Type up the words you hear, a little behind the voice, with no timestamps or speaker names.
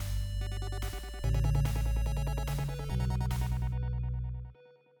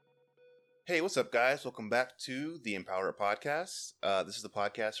Hey, what's up, guys? Welcome back to the Empower Podcast. This is the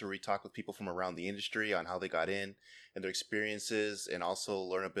podcast where we talk with people from around the industry on how they got in and their experiences, and also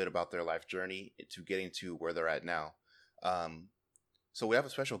learn a bit about their life journey to getting to where they're at now. Um, so we have a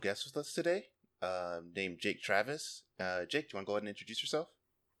special guest with us today, named Jake Travis. Jake, do you want to go ahead and introduce yourself?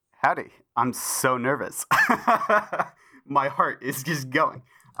 Howdy. I'm so nervous. My heart is just going.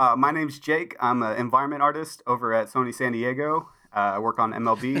 My name's Jake. I'm an environment artist over at Sony San Diego. I work on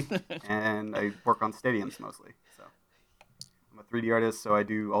MLB and I work on stadiums mostly. So I'm a 3D artist, so I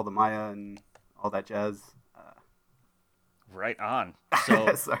do all the Maya and all that jazz. Right on.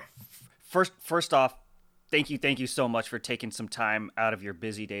 So Sorry. first off, thank you so much for taking some time out of your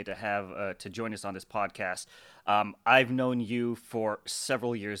busy day to have to join us on this podcast. I've known you for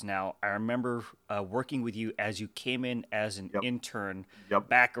several years now. I remember working with you as you came in as an intern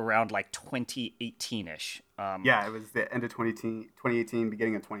back around like 2018-ish. Yeah, it was the end of 2018,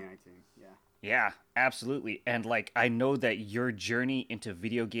 beginning of 2019. Yeah, absolutely. And like, I know that your journey into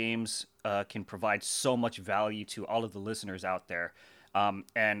video games can provide so much value to all of the listeners out there.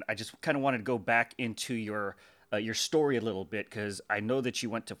 And I just kind of wanted to go back into your story a little bit, because I know that you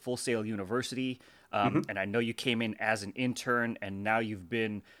went to Full Sail University, and I know you came in as an intern, and now you've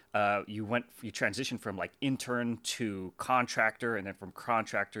been you transitioned from like intern to contractor, and then from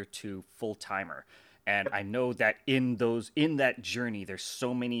contractor to full timer. And I know that in that journey, there's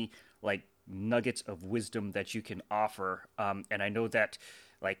so many like nuggets of wisdom that you can offer. And I know that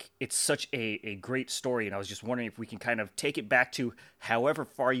like it's such a great story, and I was just wondering if we can kind of take it back to however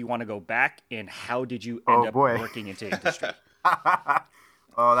far you want to go back, and how did you end up working into industry?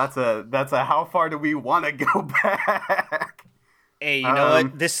 Oh, that's a how far do we want to go back? Hey, you know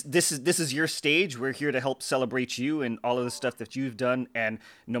what? This is your stage. We're here to help celebrate you and all of the stuff that you've done. And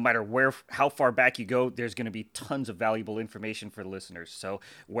no matter how far back you go, there's going to be tons of valuable information for the listeners. So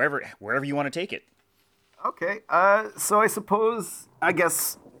wherever you want to take it. Okay. So I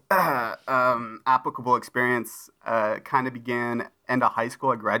guess applicable experience kind of began end of high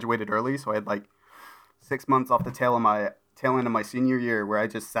school. I graduated early, so I had like 6 months off the tail end of my senior year where I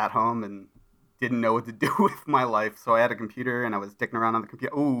just sat home and didn't know what to do with my life. So I had a computer and I was dicking around on the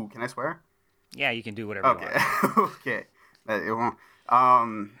computer. Ooh, can I swear? Yeah, you can do whatever you want. Okay.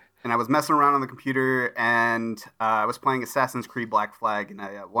 And I was messing around on the computer, and I was playing Assassin's Creed Black Flag, and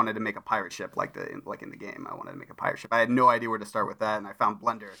I wanted to make a pirate ship like in the game. I wanted to make a pirate ship. I had no idea where to start with that, and I found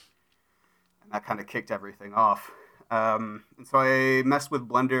Blender, and that kind of kicked everything off. And so I messed with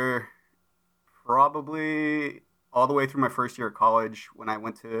Blender probably all the way through my first year of college when I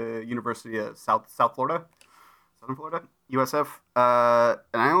went to University of Southern Florida, USF.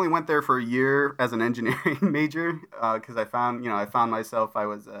 And I only went there for a year as an engineering major because I found myself I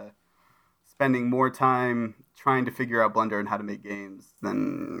was spending more time trying to figure out Blender and how to make games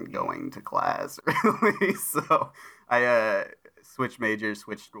than going to class, really. So I switched majors,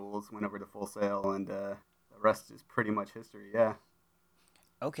 switched schools, went over to Full Sail, and the rest is pretty much history. Yeah.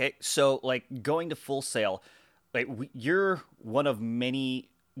 Okay, so like going to Full Sail, like you're one of many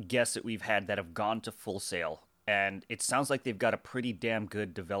guests that we've had that have gone to Full Sail, and it sounds like they've got a pretty damn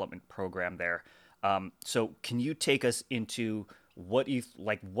good development program there. So can you take us into what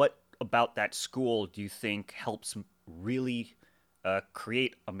about that school do you think helps really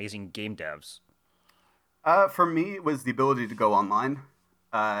create amazing game devs? For me, it was the ability to go online.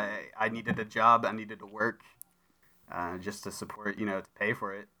 I needed a job. I needed to work just to support, to pay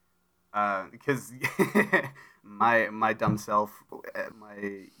for it. Because my dumb self,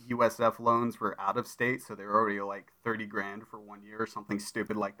 my USF loans were out of state, so they were already like 30 grand for 1 year or something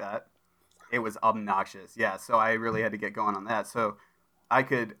stupid like that. It was obnoxious. Yeah, so I really had to get going on that. So I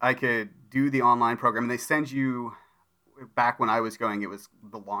could do the online program, and they send you, back when I was going, it was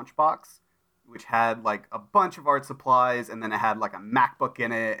the Launchbox, which had like a bunch of art supplies, and then it had like a MacBook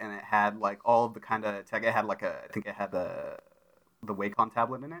in it, and it had like all of the kind of tech. It had like I think it had the Wacom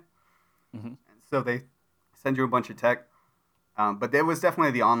tablet in it. Mm-hmm. And so they send you a bunch of tech, but there was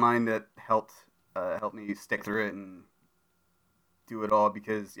definitely the online that helped me stick through it and do it all,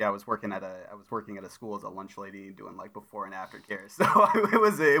 because I was working at a school as a lunch lady and doing like before and after care. So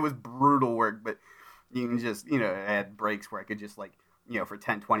it was brutal work, but you can just I had breaks where I could just like for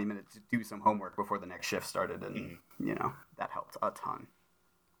 10-20 minutes do some homework before the next shift started, and that helped a ton.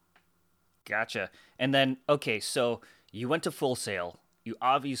 Gotcha. And then okay, so you went to Full Sail. You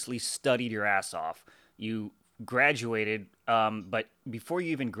obviously studied your ass off. You graduated, but before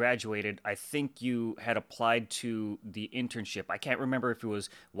you even graduated, I think you had applied to the internship. I can't remember if it was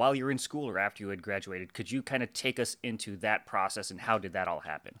while you were in school or after you had graduated. Could you kind of take us into that process, and how did that all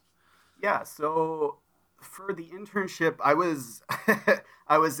happen? Yeah, so for the internship, I was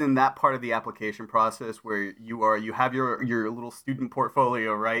I was in that part of the application process where you have your little student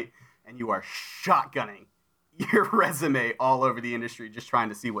portfolio, right? And you are shotgunning your resume all over the industry just trying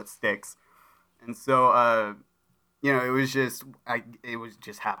to see what sticks. And so it was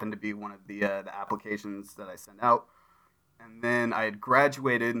just happened to be one of the applications that I sent out. And then I had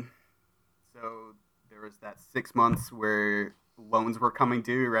graduated, so there was that 6 months where loans were coming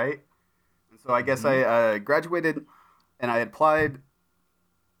due, right? And so I guess I graduated, and I applied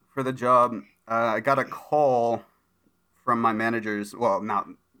for the job. I got a call from my managers, well, not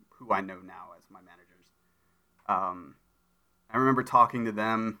who I know now as my managers. I remember talking to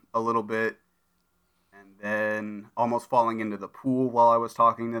them a little bit, and then almost falling into the pool while I was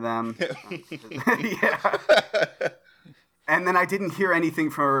talking to them. Yeah. And then I didn't hear anything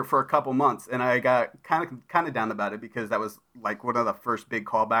for a couple months, and I got kind of down about it because that was like one of the first big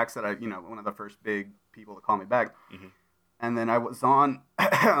callbacks that one of the first big people to call me back. Mm-hmm. And then I was on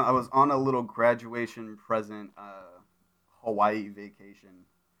a little graduation present Hawaii vacation,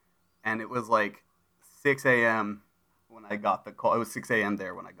 and it was like 6 a.m. when I got the call. It was 6 a.m.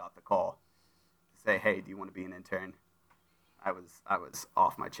 there when I got the call to say, "Hey, do you want to be an intern?" I was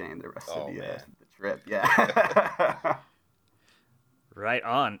off my chain the rest of the trip. Yeah. Right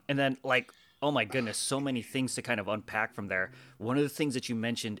on. And then, like, oh my goodness, so many things to kind of unpack from there. One of the things that you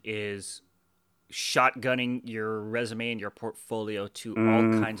mentioned is shotgunning your resume and your portfolio to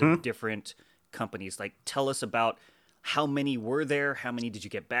all kinds of different companies. Like, tell us about how many were there? How many did you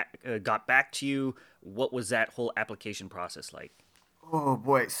got back to you? What was that whole application process like? Oh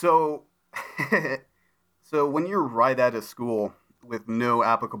boy. So, so when you're right out of school with no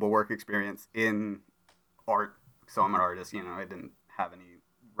applicable work experience in art, so I'm an artist, I didn't have any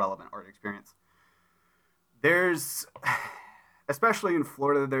relevant art experience. There's, especially in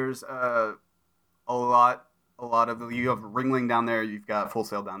Florida, there's a lot of, you have Ringling down there, you've got Full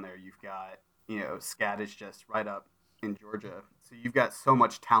Sail down there, you've got, SCAD is just right up in Georgia. So you've got so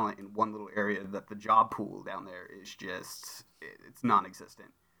much talent in one little area that the job pool down there is just, it's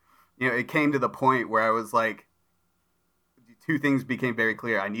non-existent. It came to the point where I was like, two things became very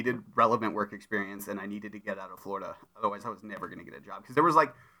clear. I needed relevant work experience, and I needed to get out of Florida. Otherwise, I was never going to get a job. Because there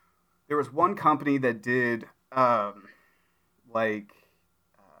was one company that did amusement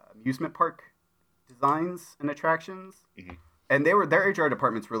park designs and attractions, mm-hmm. and their HR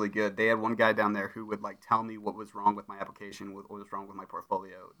department's really good. They had one guy down there who would tell me what was wrong with my application, what was wrong with my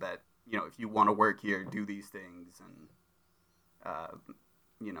portfolio. That if you want to work here, do these things, and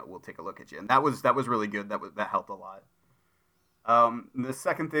we'll take a look at you. And that was really good. That helped a lot. The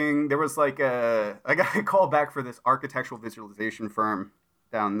second thing, there was I got a call back for this architectural visualization firm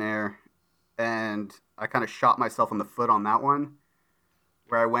down there, and I kind of shot myself in the foot on that one,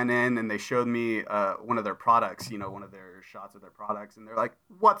 where I went in and they showed me one of their products, one of their shots of their products, and they're like,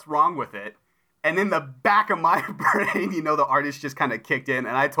 "What's wrong with it?" And in the back of my brain, the artist just kind of kicked in,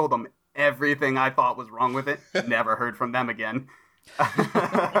 and I told them everything I thought was wrong with it. Never heard from them again.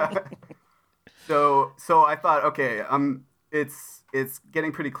 So I thought, okay, it's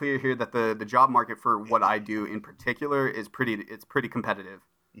getting pretty clear here that the job market for what I do in particular is pretty competitive.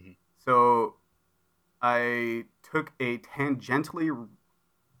 Mm-hmm. So I took a tangentially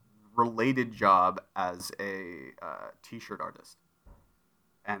related job as a t-shirt artist,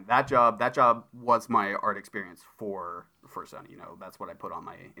 and that job was my art experience for Sony. That's what I put on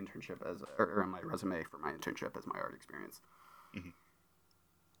my internship or on my resume for my internship as my art experience. Mm-hmm.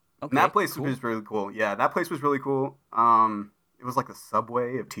 Okay, and that place was really cool. Yeah, that place was really cool. It was like a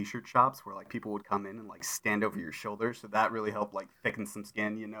subway of t-shirt shops where people would come in and stand over your shoulder. So that really helped thicken some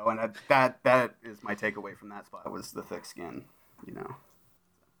skin, and that is my takeaway from that spot was the thick skin,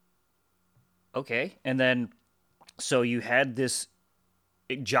 Okay. And then, so you had this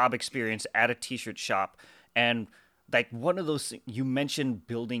job experience at a t-shirt shop, and one of those things, you mentioned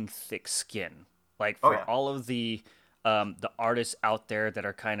building thick skin, for all of the artists out there that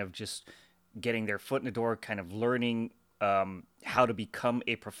are kind of just getting their foot in the door, kind of learning how to become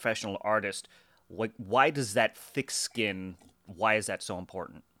a professional artist. Why does that thick skin, why is that so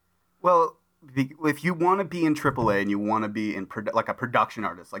important? Well, if you want to be in AAA and you want to be in a production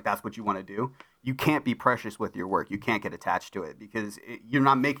artist, that's what you want to do, you can't be precious with your work. You can't get attached to it because you're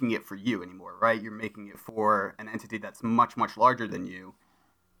not making it for you anymore, right? You're making it for an entity that's much, much larger than you,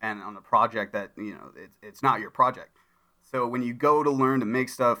 and on a project that, it's not your project. So when you go to learn to make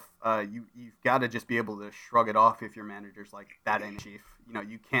stuff, you've got to just be able to shrug it off if your manager's like, that ain't chief.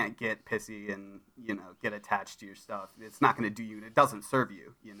 You can't get pissy and, get attached to your stuff. It's not going to do you. It doesn't serve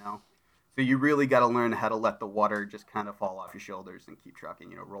you, So you really got to learn how to let the water just kind of fall off your shoulders and keep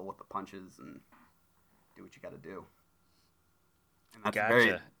trucking, roll with the punches and do what you got to do. And that's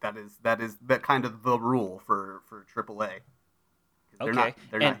Gotcha. that is the kind of the rule for AAA. Okay.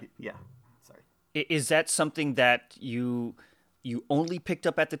 They're not. Yeah. Sorry. Is that something that you only picked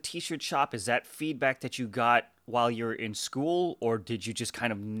up at the t-shirt shop? Is that feedback that you got while you're in school, or did you just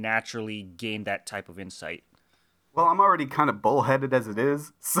kind of naturally gain that type of insight? Well, I'm already kind of bullheaded as it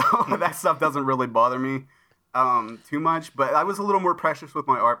is, so that stuff doesn't really bother me too much. But I was a little more precious with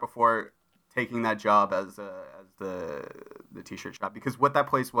my art before taking that job as the t-shirt shop, because what that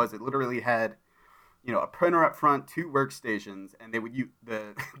place was, it literally had, you know, a printer up front, 2 workstations, and they would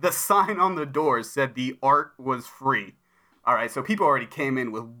the sign on the doors said the art was free. All right, so people already came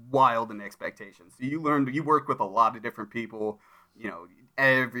in with wild expectations. So you worked with a lot of different people, you know,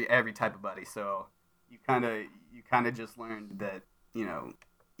 every type of buddy. So you kind of just learned that, you know,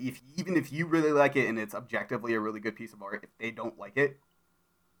 even if you really like it and it's objectively a really good piece of art, if they don't like it,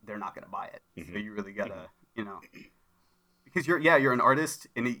 they're not gonna buy it. Mm-hmm. So you really gotta, you know, because you're an artist,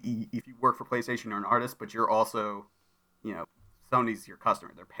 and if you work for PlayStation, you're an artist, but you're also, you know, Sony's your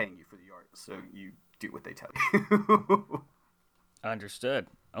customer. They're paying you for the art, so you do what they tell you. Understood.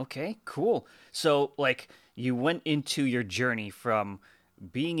 Okay, cool. So, like, you went into your journey from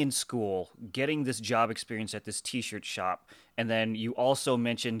being in school, getting this job experience at this t-shirt shop, and then you also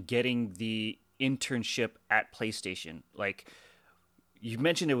mentioned getting the internship at PlayStation. Like, you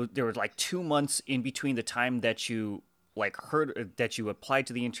mentioned there was like 2 months in between the time that you like heard that you applied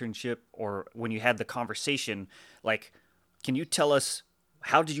to the internship or when you had the conversation. Like, can you tell us,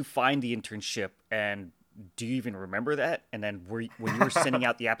 how did you find the internship, and do you even remember that? And then when you were sending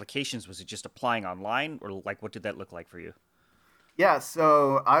out the applications, was it just applying online, or like what did that look like for you? Yeah,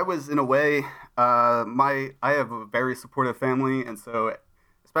 so I was, in a way, I have a very supportive family, and so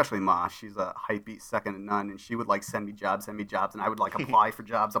especially Ma, she's a hypebeast second to none, and she would like send me jobs, and I would like apply for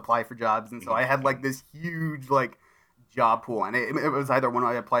jobs, and so I had like this huge like job pool, and it was either one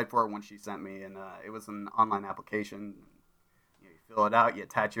I applied for or one she sent me, and it was an online application. You fill it out, you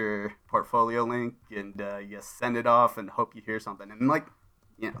attach your portfolio link, and you send it off and hope you hear something. And like,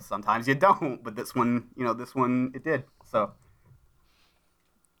 you know, sometimes you don't, but this one it did. So.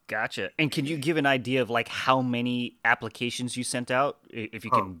 Gotcha. And can you give an idea of like how many applications you sent out, if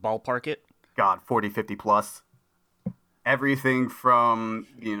you can ballpark it? God, 40, 50 plus. Everything from,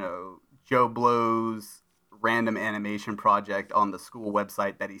 you know, Joe Blow's random animation project on the school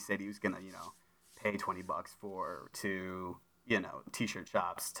website that he said he was going to, you know, pay $20 for, to, you know, t-shirt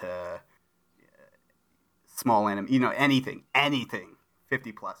shops, to small you know, anything,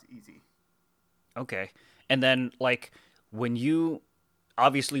 50 plus, easy. Okay. And then like when you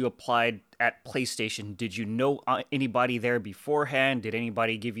obviously you applied at PlayStation, did you know anybody there beforehand? Did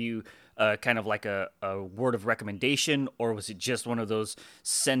anybody give you kind of like a word of recommendation, or was it just one of those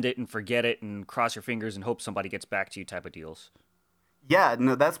send it and forget it and cross your fingers and hope somebody gets back to you type of deals? Yeah,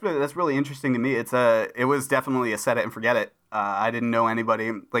 no, that's really interesting to me. It was definitely a set it and forget it. I didn't know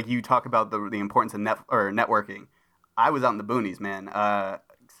anybody. Like, you talk about the importance of networking. I was out in the boonies, man.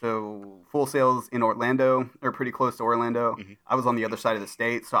 So Full Sail's in Orlando, or pretty close to Orlando. Mm-hmm. I was on the other side of the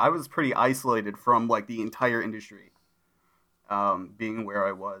state, so I was pretty isolated from like the entire industry, being where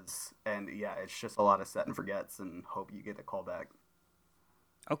I was. And yeah, it's just a lot of set and forgets and hope you get a call back.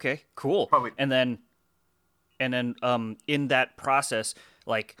 Okay, cool. Probably. And then in that process,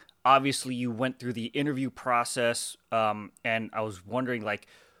 like obviously you went through the interview process, and I was wondering, like,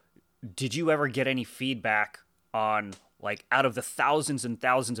 did you ever get any feedback on, like, out of the thousands and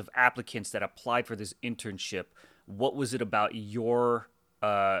thousands of applicants that applied for this internship, what was it about your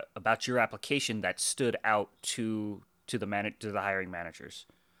application that stood out to the hiring managers?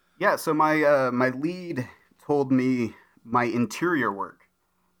 Yeah, so my lead told me my interior work.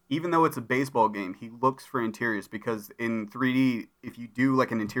 Even though it's a baseball game, he looks for interiors, because in 3D, if you do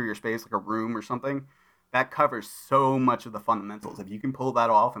like an interior space, like a room or something, that covers so much of the fundamentals. If you can pull that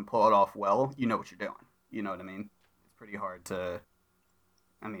off and pull it off well, you know what you're doing. You know what I mean? It's pretty hard to.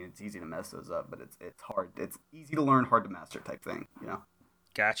 I mean, it's easy to mess those up, but it's hard. It's easy to learn, hard to master type thing. You know.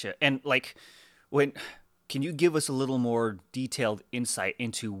 Gotcha. And like, can you give us a little more detailed insight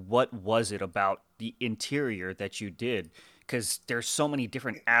into what was it about the interior that you did? Because there's so many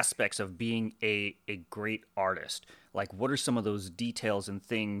different aspects of being a great artist. Like, what are some of those details and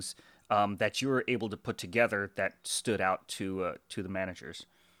things that you were able to put together that stood out to the managers?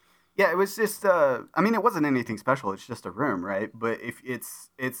 Yeah, it was just. I mean, it wasn't anything special. It's just a room, right? But if it's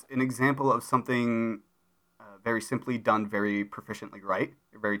an example of something very simply done, very proficiently right,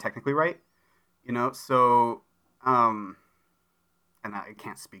 very technically right. You know, so, and I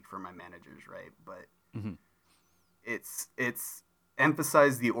can't speak for my managers, right? But. Mm-hmm. It's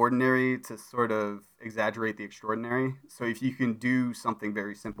emphasize the ordinary to sort of exaggerate the extraordinary. So if you can do something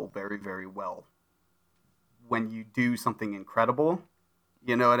very simple very, very well, when you do something incredible,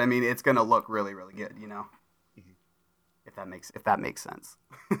 you know what I mean? It's gonna look really, really good, you know? Mhm. If that makes sense.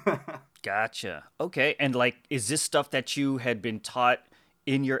 Gotcha. Okay. And like, is this stuff that you had been taught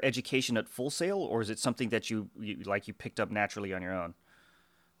in your education at Full Sail, or is it something that you picked up naturally on your own?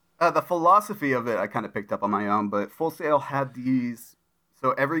 The philosophy of it, I kind of picked up on my own, but Full Sail had these.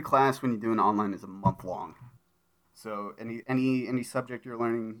 So every class when you do an online is a month long. So any subject you're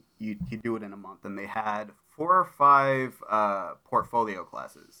learning, you do it in a month, and they had 4 or 5 portfolio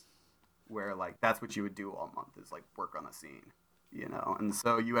classes where like that's what you would do all month is like work on a scene, you know. And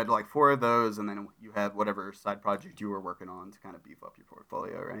so you had like 4 of those, and then you had whatever side project you were working on to kind of beef up your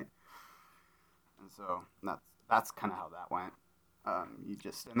portfolio, right? And so that's kind of how that went. And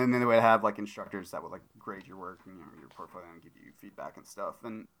then they would have like instructors that would like grade your work and your portfolio and give you feedback and stuff.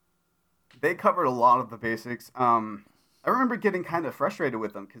 And they covered a lot of the basics. I remember getting kind of frustrated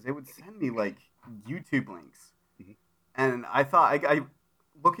with them because they would send me like YouTube links, Mhm. and I thought I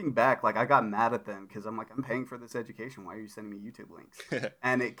looking back, like I got mad at them because I'm like, I'm paying for this education. Why are you sending me YouTube links?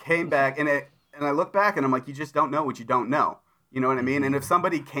 And it came back, and I look back and I'm like, you just don't know what you don't know. You know what I mean? And if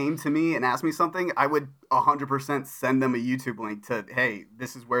somebody came to me and asked me something, I would 100% send them a YouTube link to, hey,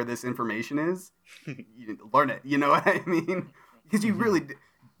 this is where this information is. You learn it. You know what I mean? Because you really,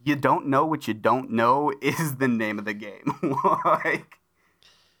 you don't know what you don't know is the name of the game. Like,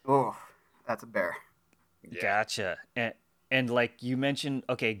 oh, that's a bear. Yeah. Gotcha. And like you mentioned,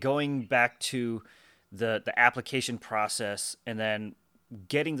 okay, going back to the application process and then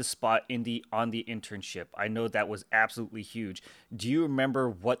getting the spot in the on the internship. I know that was absolutely huge. Do you remember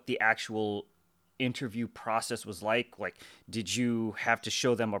what the actual interview process was like? Like, did you have to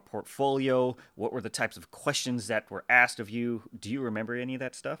show them a portfolio? What were the types of questions that were asked of you? Do you remember any of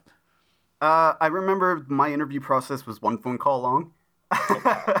that stuff? I remember my interview process was 1 phone call long. Oh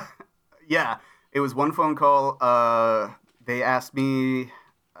wow. Yeah, it was 1 phone call. They asked me.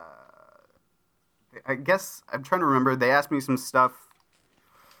 I guess I'm trying to remember. They asked me some stuff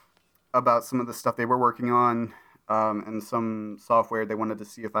about some of the stuff they were working on, and some software they wanted to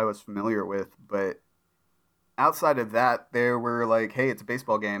see if I was familiar with. But outside of that, they were like, "Hey, it's a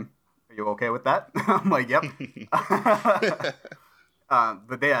baseball game. Are you okay with that?" I'm like, "Yep."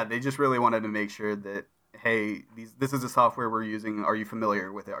 But yeah, they just really wanted to make sure that, hey, this is a software we're using. Are you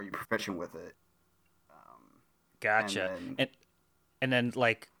familiar with it? Are you proficient with it? And Gotcha. then And then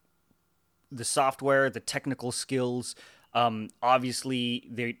like the software, the technical skills. Obviously,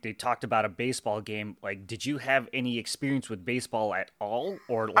 they talked about a baseball game. Like, did you have any experience with baseball at all,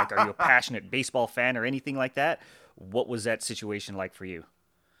 or like, are you a passionate baseball fan or anything like that? What was that situation like for you?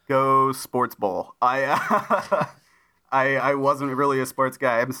 go sports ball. I wasn't really a sports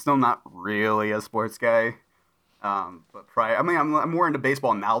guy. I'm still not really a sports guy. But prior, I mean, I'm more into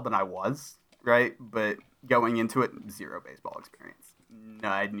baseball now than I was, right? But going into it, zero baseball experience. No,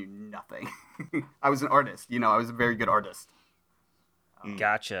 I knew nothing. I was an artist, you know. I was a very good artist.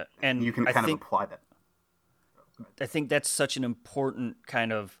 Gotcha. And And you can kind of apply that. I think that's such an important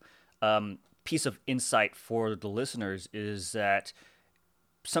kind of piece of insight for the listeners is that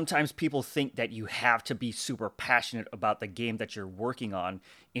sometimes people think that you have to be super passionate about the game that you're working on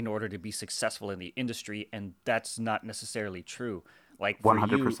in order to be successful in the industry, and that's not necessarily true. Like for you,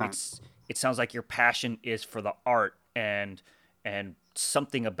 100%. it sounds like your passion is for the art and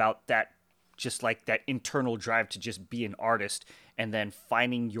something about that, just like that internal drive to just be an artist, and then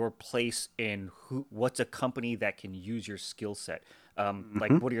finding your place in what's a company that can use your skill set.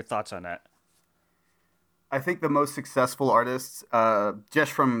 Like, what are your thoughts on that? I think the most successful artists,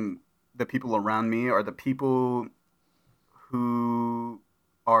 just from the people around me, are the people who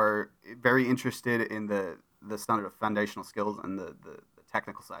are very interested in the standard of foundational skills and the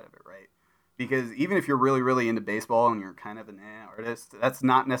technical side of it, right? Because even if you're really, really into baseball and you're kind of an artist, that's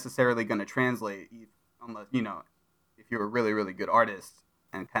not necessarily going to translate unless, you know, if you're a really, really good artist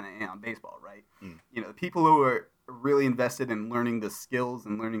and kind of on baseball, right? Mm. You know, the people who are really invested in learning the skills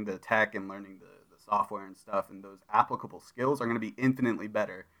and learning the tech and learning the software and stuff, and those applicable skills are going to be infinitely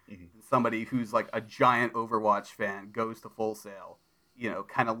better Mhm. than somebody who's like a giant Overwatch fan, goes to Full Sail, you know,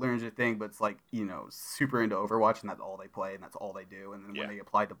 kind of learns a thing, but it's like, you know, super into Overwatch and that's all they play and that's all they do. And then Yeah. when they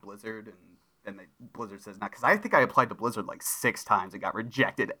apply to Blizzard Blizzard says not, because I think I applied to Blizzard like 6 times and got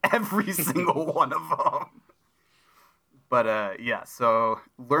rejected every single one of them. But yeah, so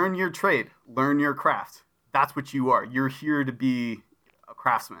learn your trade, learn your craft. That's what you are. You're here to be a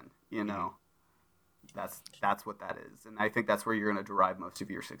craftsman, you know. That's what that is. And I think that's where you're going to derive most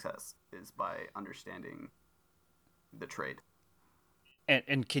of your success is by understanding the trade.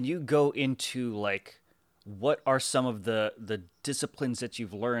 And can you go into like what are some of the disciplines that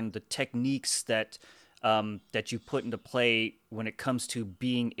you've learned, the techniques that that you put into play when it comes to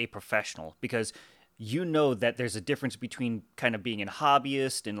being a professional? Because you know that there's a difference between kind of being a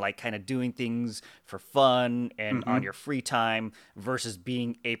hobbyist and like kind of doing things for fun and on your free time versus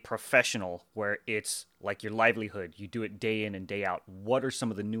being a professional where it's like your livelihood. You do it day in and day out. What are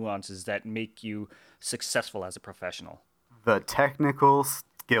some of the nuances that make you successful as a professional? The technical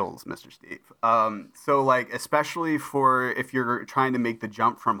skills, Mr. Steve. So, like, especially for if you're trying to make the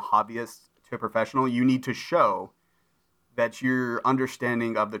jump from hobbyist to professional, you need to show that your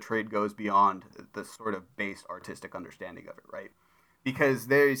understanding of the trade goes beyond the sort of base artistic understanding of it, right? Because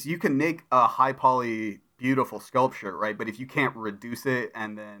you can make a high poly, beautiful sculpture, right? But if you can't reduce it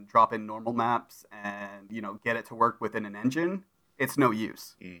and then drop in normal maps and, get it to work within an engine, it's no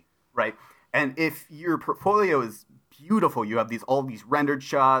use, right? And if your portfolio is beautiful, you have all these rendered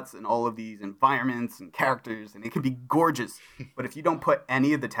shots and all of these environments and characters, and it can be gorgeous. But if you don't put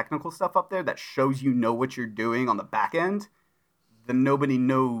any of the technical stuff up there that shows you know what you're doing on the back end, then nobody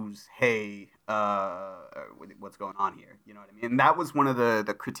knows, hey, what's going on here? You know what I mean? And that was one of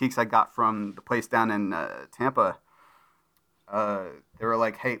the critiques I got from the place down in Tampa. They were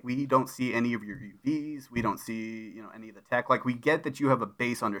like, hey, we don't see any of your UVs. We don't see, any of the tech. Like, we get that you have a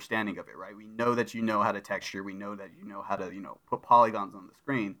base understanding of it, right? We know that you know how to texture. We know that you know how to, put polygons on the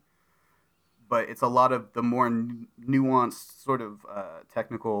screen. But it's a lot of the more nuanced sort of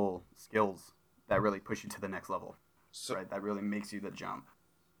technical skills that really push you to the next level, right? That really makes you the jump.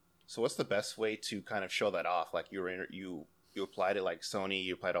 So what's the best way to kind of show that off? Like, you applied it like Sony,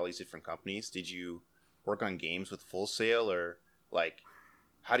 you applied all these different companies. Did you work on games with Full Sail, or like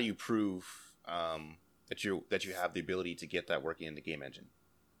how do you prove that you have the ability to get that working in the game engine?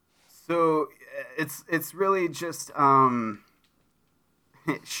 So it's really just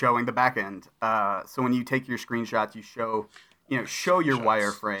showing the back end. So when you take your screenshots, you show your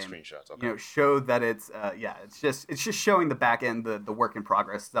wireframe. Screenshots, okay. Show that it's it's just showing the back end, the work in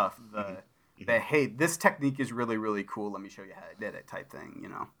progress stuff. The hey, this technique is really, really cool. Let me show you how I did it type thing.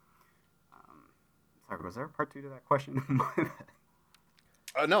 Sorry, was there a part 2 to that question?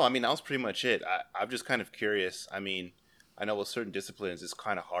 No, I mean, that was pretty much it. I'm just kind of curious. I mean, I know with certain disciplines, it's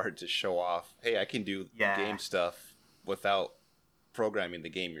kind of hard to show off, hey, I can do game stuff without programming the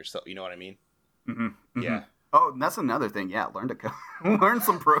game yourself. You know what I mean? Mm-hmm, mm-hmm. Yeah. Oh, and that's another thing. Yeah, learn to code. Learn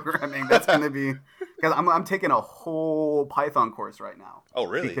some programming. That's going to be... Because I'm taking a whole Python course right now. Oh,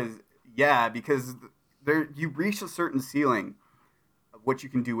 really? Because you reach a certain ceiling of what you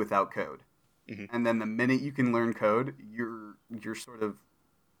can do without code. Mm-hmm. And then the minute you can learn code, your sort of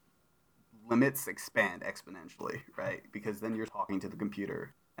limits expand exponentially, right? Because then you're talking to the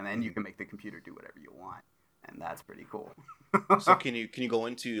computer, and then you can make the computer do whatever you want, and that's pretty cool. So can you go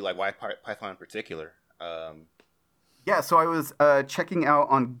into like why Python in particular? Yeah, so I was checking out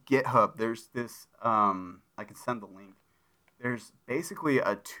on GitHub. There's this I can send the link. There's basically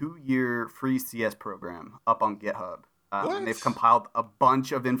a 2-year free CS program up on GitHub. And they've compiled a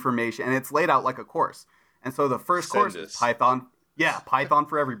bunch of information, and it's laid out like a course. And so the first course is Python. Yeah, Python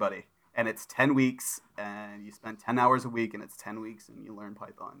for everybody. And it's 10 weeks, and you spend 10 hours a week, and it's 10 weeks, and you learn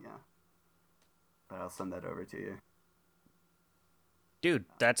Python, yeah. But I'll send that over to you. Dude,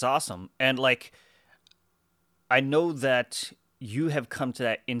 that's awesome. And, like, I know that you have come to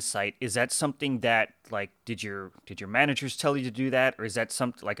that insight. Is that something that, like, did your managers tell you to do that? Or is that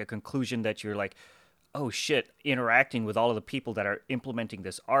something like a conclusion that you're like, oh shit, interacting with all of the people that are implementing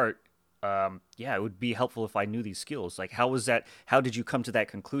this art, it would be helpful if I knew these skills. Like, how was that? How did you come to that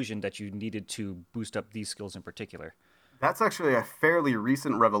conclusion that you needed to boost up these skills in particular? That's actually a fairly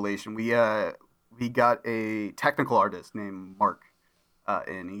recent revelation. We got a technical artist named Mark,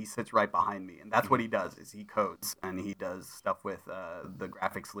 and he sits right behind me, and that's what he does, is he codes, and he does stuff with the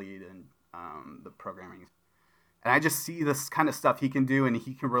graphics lead and the programming. And I just see this kind of stuff he can do, and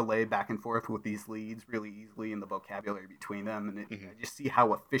he can relay back and forth with these leads really easily in the vocabulary between them. And I just see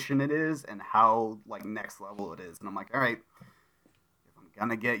how efficient it is and how like next level it is. And I'm like, all right, if I'm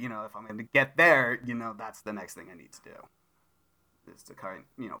gonna get there, that's the next thing I need to do, is to kind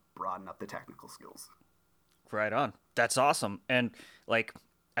of, broaden up the technical skills. Right on. That's awesome. And like,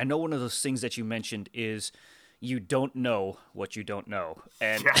 I know one of those things that you mentioned is you don't know what you don't know,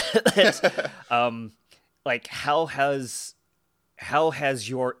 and that's, like, how has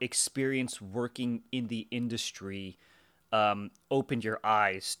your experience working in the industry opened your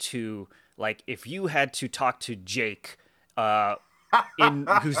eyes to, like, if you had to talk to Jake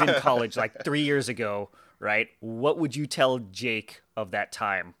who's in college like 3 years ago, right? What would you tell Jake of that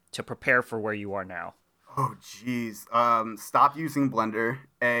time to prepare for where you are now? Oh, geez. Stop using Blender.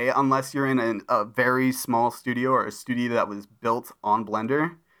 Unless you're in a very small studio or a studio that was built on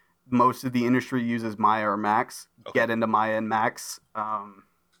Blender. Most of the industry uses Maya or Max. Okay. Get into Maya and Max.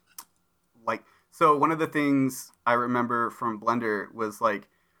 So one of the things I remember from Blender was like,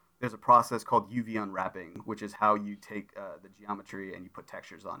 there's a process called UV unwrapping, which is how you take the geometry and you put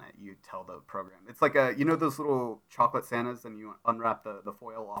textures on it. You tell the program. It's like those little chocolate Santas, and you unwrap the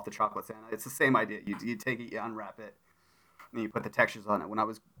foil off the chocolate Santa. It's the same idea. You take it, you unwrap it, and you put the textures on it. When I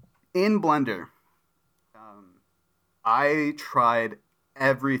was in Blender, I tried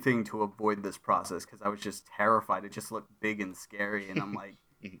everything to avoid this process because I was just terrified. It just looked big and scary, and I'm like,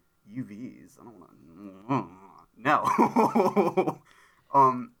 UVs, I don't want to. No.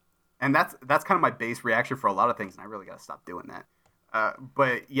 And that's kind of my base reaction for a lot of things, and I really got to stop doing that.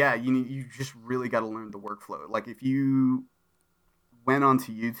 But yeah, you just really got to learn the workflow. Like if you went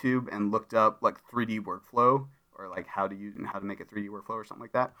onto YouTube and looked up like 3D workflow or like how to make a 3D workflow or something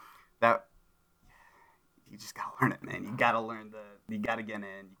like that, you just gotta learn it, man. You gotta you gotta get in,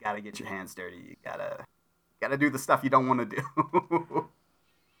 you gotta get your hands dirty, you gotta do the stuff you don't want to do.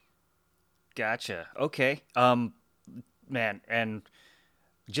 Gotcha. Okay. Man, and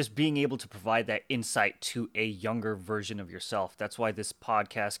just being able to provide that insight to a younger version of yourself. That's why this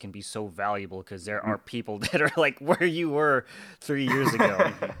podcast can be so valuable, because there are people that are like where you were 3 years ago.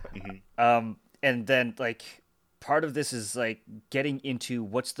 And then like part of this is like getting into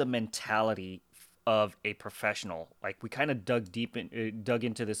what's the mentality of a professional. Like we kind of dug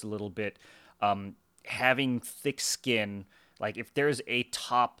into this a little bit. Having thick skin, like if there's a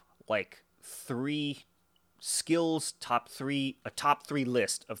top like three skills, a top three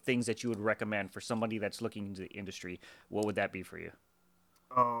list of things that you would recommend for somebody that's looking into the industry, what would that be for you?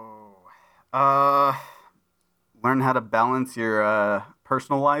 Learn how to balance your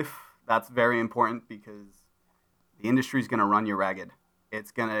personal life. That's very important because the industry is going to run you ragged.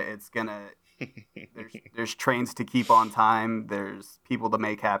 It's gonna there's trains to keep on time, there's people to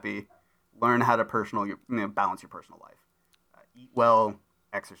make happy. Learn how to balance your personal life. Eat well,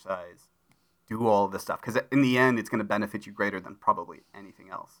 exercise, do all of this stuff, because in the end, it's going to benefit you greater than probably anything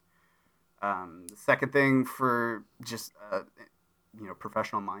else. The second thing for just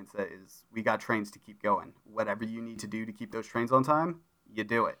professional mindset is we got trains to keep going. Whatever you need to do to keep those trains on time, you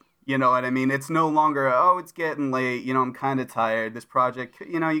do it. You know what I mean? It's no longer, it's getting late. I'm kind of tired. This project,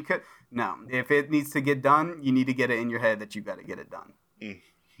 you could. No, if it needs to get done, you need to get it in your head that you got to get it done. And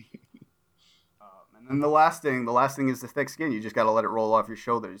then the last thing is the thick skin. You just got to let it roll off your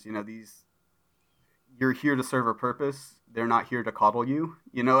shoulders. You're here to serve a purpose. They're not here to coddle you.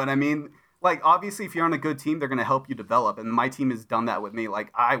 You know what I mean? Like, obviously, if you're on a good team, they're going to help you develop. And my team has done that with me.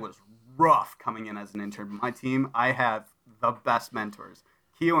 Like, I was rough coming in as an intern. My team, I have the best mentors.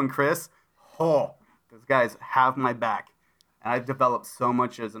 Keo and Chris, those guys have my back. And I've developed so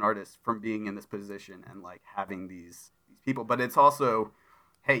much as an artist from being in this position and, like, having these people. But it's also,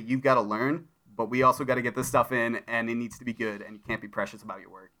 hey, you've got to learn, but we also got to get this stuff in, and it needs to be good, and you can't be precious about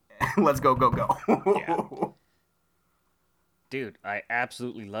your work. Let's go. Yeah. Dude, I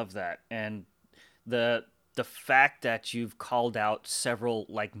absolutely love that. And the fact that you've called out several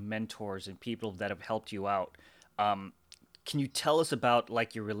like mentors and people that have helped you out, can you tell us about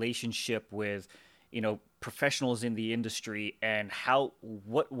like your relationship with professionals in the industry, and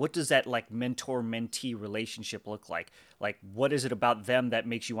what does that like mentor mentee relationship look like? Like what is it about them that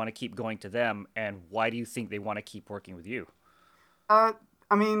makes you want to keep going to them, and why do you think they want to keep working with you?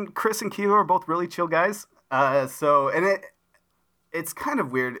 I mean, Chris and Keo are both really chill guys. It's kind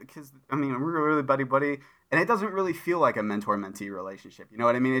of weird because, we're really buddy, and it doesn't really feel like a mentor-mentee relationship. You know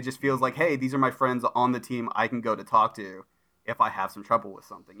what I mean? It just feels like, hey, these are my friends on the team I can go to talk to if I have some trouble with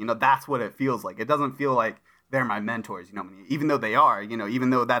something. That's what it feels like. It doesn't feel like they're my mentors, even though they are, even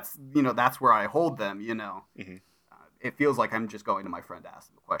though that's where I hold them, Mm-hmm. It feels like I'm just going to my friend to ask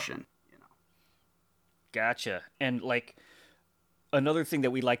them a question, Gotcha. And like, another thing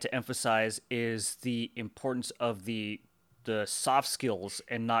that we like to emphasize is the importance of the soft skills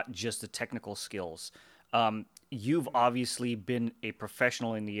and not just the technical skills. You've obviously been a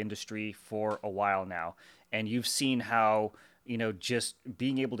professional in the industry for a while now, and you've seen how, just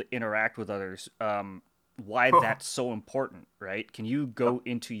being able to interact with others, why that's so important, right? Can you go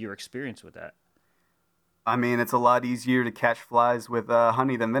into your experience with that? It's a lot easier to catch flies with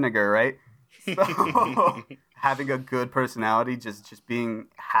honey than vinegar, right? So having a good personality, just being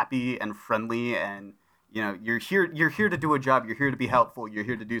happy and friendly, and you're here to do a job, you're here to be helpful, you're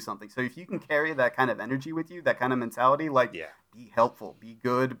here to do something. So if you can carry that kind of energy with you, that kind of mentality, like be helpful, be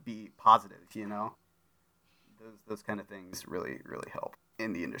good, be positive, those kind of things really, really help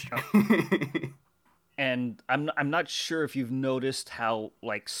in the industry. and I'm not sure if you've noticed how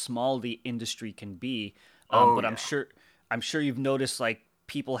like small the industry can be, Oh but yeah. I'm sure you've noticed like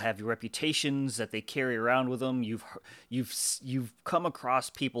people have reputations that they carry around with them. You've come across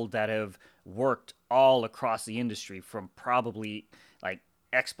people that have worked all across the industry from probably like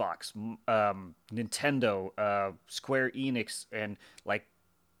Xbox, Nintendo, Square Enix, and like,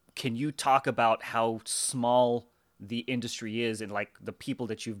 can you talk about how small the industry is and like the people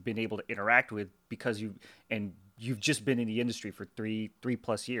that you've been able to interact with because you've just been in the industry for three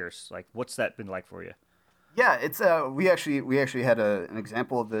plus years? Like, what's that been like for you? Yeah, it's we actually had an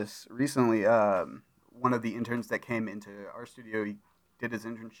example of this recently. One of the interns that came into our studio, he did his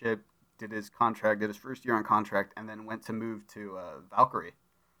internship, did his contract, did his first year on contract, and then went to move to Valkyrie,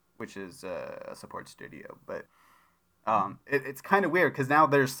 which is a support studio. But it's kind of weird because now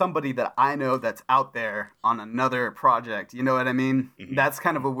there's somebody that I know that's out there on another project. You know what I mean? Mhm. That's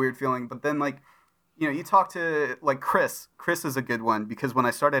kind of a weird feeling. But then like, you talk to like Chris. Chris is a good one because when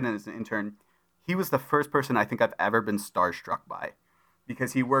I started as an intern, he was the first person I think I've ever been starstruck by,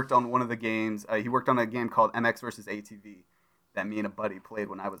 because he worked on one of the games. He worked on a game called MX versus ATV that me and a buddy played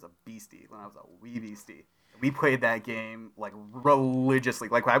when I was a beastie, when I was a wee beastie. We played that game like religiously.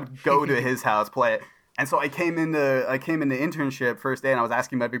 Like I would go to his house, play it. And so I came into internship first day, and I was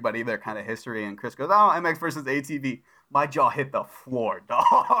asking everybody their kind of history. And Chris goes, "Oh, MX versus ATV." My jaw hit the floor,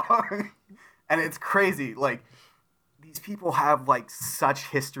 dog. And it's crazy. Like, these people have like such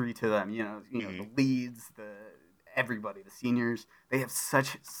history to them. The leads, everybody, the seniors. They have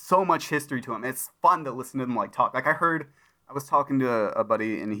so much history to them. It's fun to listen to them like talk. Like I was talking to a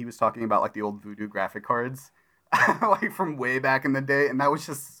buddy, and he was talking about like the old Voodoo graphic cards, like from way back in the day, and that was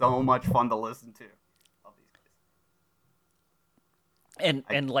just so much fun to listen to. Love these guys.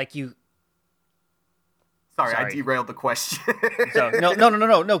 And like you. Sorry, I Sorry. derailed the question. So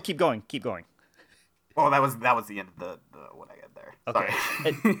no. Keep going. Oh, that was the end of the what I got there. Okay.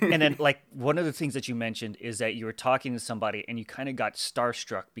 Sorry. And then, like, one of the things that you mentioned is that you were talking to somebody and you kind of got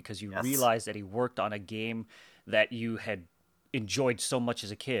starstruck because you Yes. realized that he worked on a game that you had enjoyed so much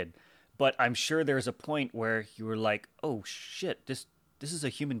as a kid. But I'm sure there's a point where you were like, "Oh shit, this is a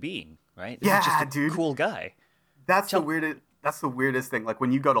human being, right? This is just Yeah, a dude. cool guy." That's the weirdest thing. Like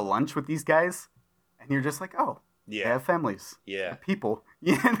when you go to lunch with these guys, and you're just like, oh, they Yeah. have families. Yeah. They're people.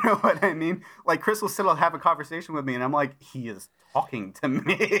 You know what I mean? Like Chris will sit and have a conversation with me, and I'm like, he is talking to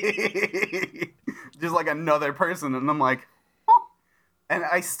me, just like another person, and I'm like, oh. And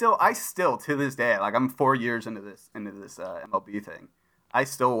I still to this day, like I'm 4 years into this MLB thing, I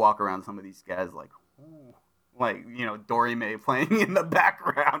still walk around some of these guys like, ooh, like Dory May playing in the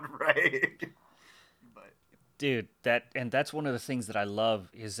background, right? But Dude, that's one of the things that I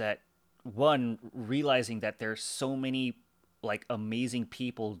love is that, one, realizing that there's so many like amazing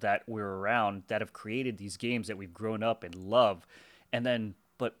people that we're around that have created these games that we've grown up and love, and then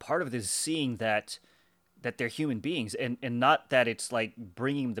but part of this is seeing that they're human beings, and not that it's like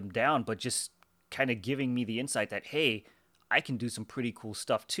bringing them down, but just kind of giving me the insight that, hey, I can do some pretty cool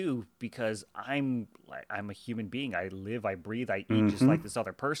stuff too because I'm a human being. I live, I breathe, I eat just like this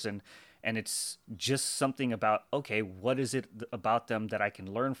other person, and it's just something about, okay, what is it about them that I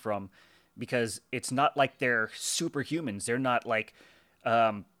can learn from? Because it's not like they're superhumans. They're not like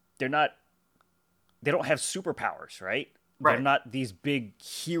they're not they don't have superpowers, right? They're Right. not these big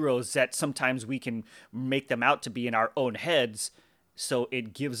heroes that sometimes we can make them out to be in our own heads. So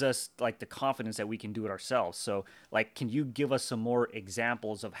it gives us like the confidence that we can do it ourselves. So like, can you give us some more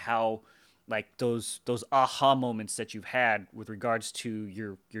examples of how like those aha moments that you've had with regards to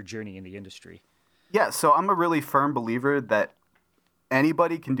your journey in the industry? Yeah, so I'm a really firm believer that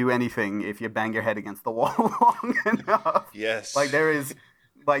anybody can do anything if you bang your head against the wall long enough. Yes.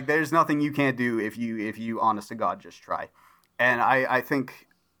 There's nothing you can't do if you honest to God just try. And I think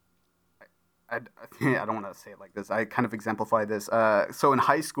I don't want to say it like this. I kind of exemplify this. So in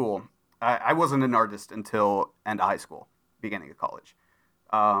high school, I wasn't an artist until end of high school, beginning of college.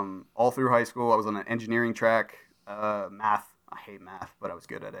 All through high school, I was on an engineering track. Math, I hate math, but I was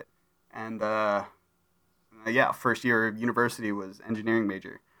good at it. And first year of university was engineering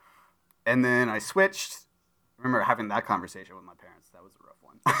major. And then I switched. I remember having that conversation with my parents. That was a rough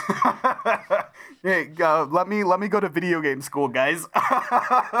one. Hey, let me go to video game school, guys.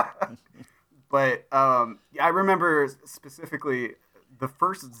 But I remember specifically the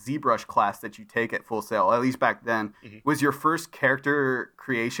first ZBrush class that you take at Full Sail, at least back then, was your first character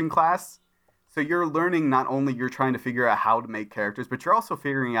creation class. So you're learning, not only you're trying to figure out how to make characters, but you're also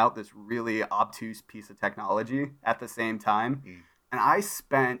figuring out this really obtuse piece of technology at the same time. And I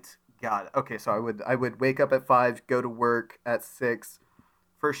spent, God, okay, so I would wake up at 5, go to work at 6,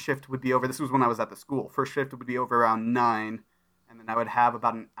 first shift would be over. This was when I was at the school. First shift would be over around 9, and then I would have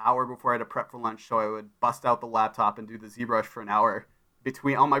about an hour before I had to prep for lunch. So I would bust out the laptop and do the ZBrush for an hour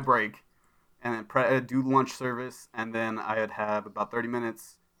on my break, and then do lunch service, and then I would have about 30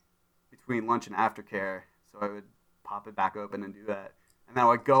 minutes between lunch and aftercare. So I would pop it back open and do that, and then I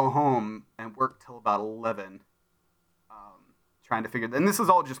would go home and work till about 11. Trying to figure, and this is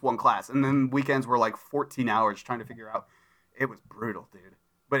all just one class, and then weekends were like 14 hours trying to figure out. It was brutal, dude.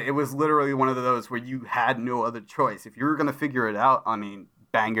 But it was literally one of those where you had no other choice. If you were gonna figure it out, I mean,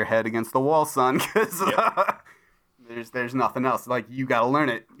 bang your head against the wall, son, because there's nothing else. Like, you gotta learn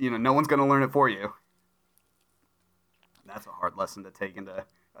it. You know, no one's gonna learn it for you. That's a hard lesson to take into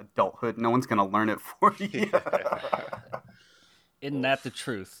adulthood. No one's gonna learn it for you. Isn't that the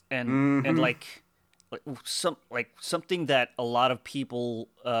truth? And like something that a lot of people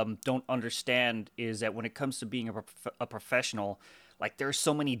don't understand is that when it comes to being a professional, like, there's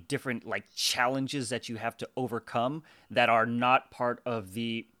so many different like challenges that you have to overcome that are not part of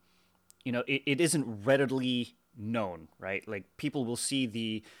the, you know, it isn't readily known, right? Like, people will see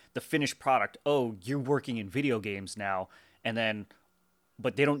the finished product. Oh, you're working in video games now, and then,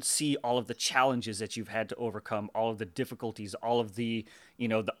 but they don't see all of the challenges that you've had to overcome, all of the difficulties, all of the, you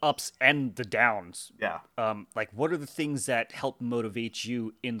know, the ups and the downs. Yeah. Like, what are the things that help motivate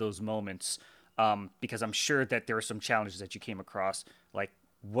you in those moments? Because I'm sure that there are some challenges that you came across. Like,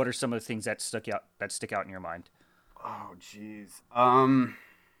 what are some of the things that stick out in your mind? Oh, jeez.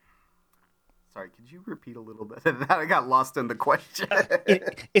 Sorry, could you repeat a little bit of that? I got lost in the question.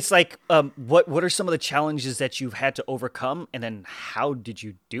 It's like, what are some of the challenges that you've had to overcome, and then how did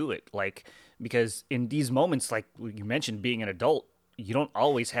you do it? Like, because in these moments, like you mentioned, being an adult, you don't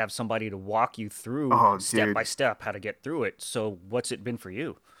always have somebody to walk you through step by step how to get through it. So what's it been for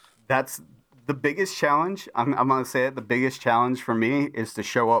you? That's the biggest challenge. I'm going to say it. The biggest challenge for me is to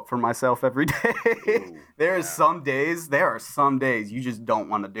show up for myself every day. There are some days you just don't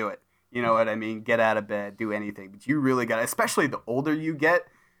want to do it. You know what I mean? Get out of bed, do anything. But you really got to, especially the older you get.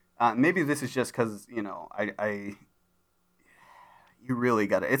 Maybe this is just because, you know, you really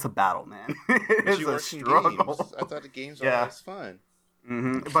got to. It's a battle, man. It's a struggle. Games. I thought the games were always fun.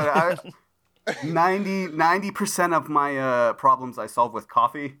 But 90% of my problems I solve with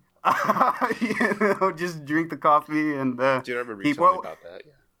coffee. You know, just drink the coffee and Dude, I remember you telling me about that.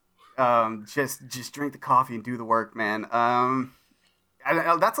 Yeah. Just drink the coffee and do the work, man.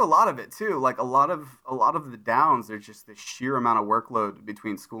 And that's a lot of it too. Like, a lot of the downs, there's just the sheer amount of workload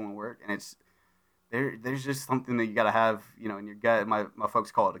between school and work, and it's there's just something that you got to have, you know, in your gut. My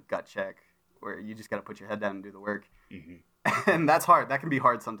folks call it a gut check, where you just got to put your head down and do the work. And that's hard. That can be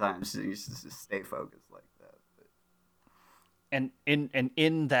hard sometimes. You just stay focused like that. And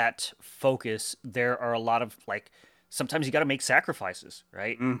in that focus, there are a lot of, like, sometimes you got to make sacrifices,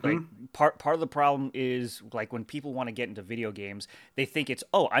 right? Like, part of the problem is, like, when people want to get into video games, they think it's,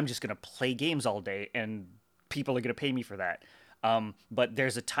 oh, I'm just going to play games all day and people are going to pay me for that. But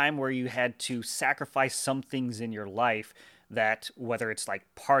there's a time where you had to sacrifice some things in your life, that whether it's like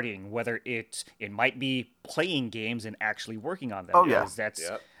partying, whether it might be playing games and actually working on them. Oh yeah, that's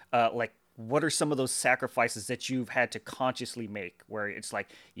like, what are some of those sacrifices that you've had to consciously make, where it's like,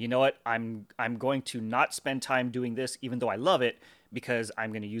 you know what, I'm going to not spend time doing this, even though I love it, because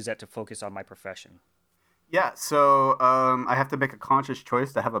I'm going to use that to focus on my profession? Yeah, so I have to make a conscious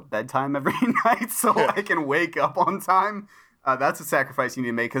choice to have a bedtime every night so I can wake up on time. That's a sacrifice you need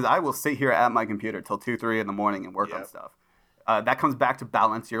to make, because I will sit here at my computer till 2-3 in the morning and work on stuff. That comes back to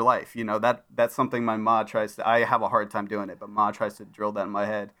balance your life. You know, that's something my ma tries to. I have a hard time doing it, but ma tries to drill that in my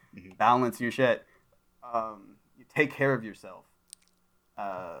head. Balance your shit. You take care of yourself.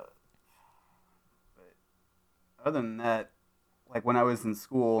 But other than that, like, when I was in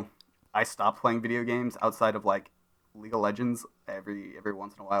school, I stopped playing video games outside of, like, League of Legends every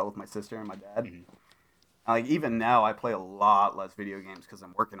once in a while with my sister and my dad. Like, even now, I play a lot less video games because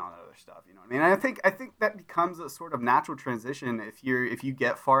I'm working on other stuff. You know what I mean? And I think that becomes a sort of natural transition if you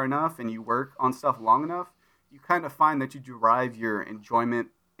get far enough and you work on stuff long enough. You kind of find that you derive your enjoyment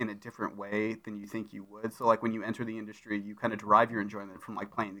in a different way than you think you would. So, like, when you enter the industry, you kind of derive your enjoyment from,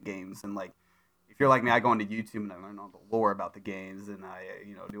 like, playing the games. And, like, if you're like me, I go into YouTube and I learn all the lore about the games and I,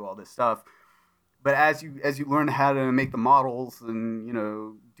 you know, do all this stuff. But as you learn how to make the models and, you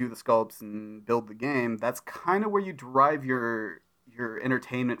know, do the sculpts and build the game, that's kind of where you derive your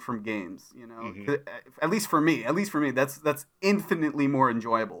entertainment from games, you know. At least for me, that's infinitely more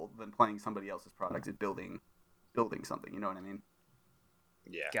enjoyable than playing somebody else's product and building something, you know what I mean?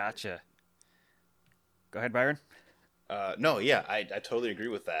 Yeah. Gotcha. Go ahead, Byron. No, yeah, I totally agree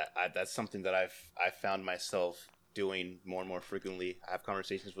with that. That's something that I found myself doing more and more frequently. I have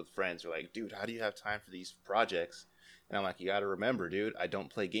conversations with friends who are like, dude, how do you have time for these projects? And I'm like, you got to remember, dude, I don't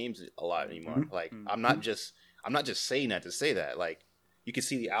play games a lot anymore. Mm-hmm. Like, I'm not just saying that to say that. Like, you can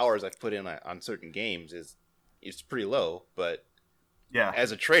see the hours I've put in on certain games it's pretty low, but yeah,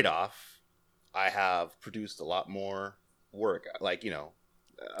 as a trade-off, I have produced a lot more work, like,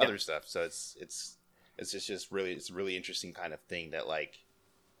 other stuff. So it's just really, it's a really interesting kind of thing that, like,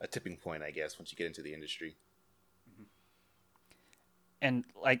 a tipping point, I guess, once you get into the industry. And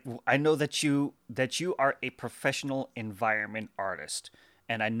like, I know that you are a professional environment artist,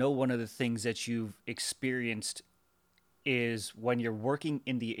 and I know one of the things that you've experienced is when you're working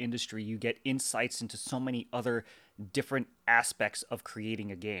in the industry, you get insights into so many other different aspects of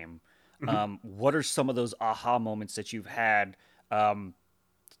creating a game. What are some of those aha moments that you've had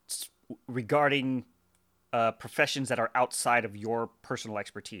regarding professions that are outside of your personal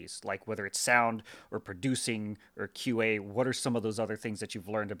expertise, like whether it's sound or producing or QA? What are some of those other things that you've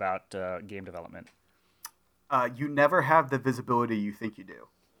learned about game development? You never have the visibility you think you do.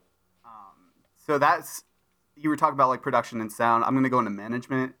 So that's, you were talking about like production and sound. I'm going to go into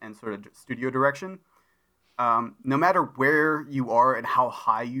management and sort of studio direction. No matter where you are and how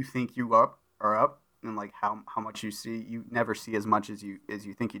high you think you are up, and like how much you see, you never see as much as you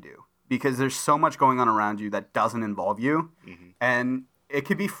think you do, because there's so much going on around you that doesn't involve you. And it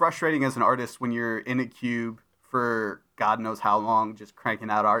could be frustrating as an artist when you're in a cube for God knows how long, just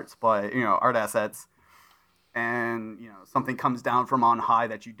cranking out art assets, and something comes down from on high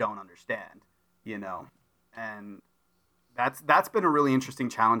that you don't understand, and that's been a really interesting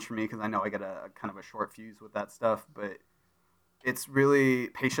challenge for me, because I know I get a kind of a short fuse with that stuff, but it's really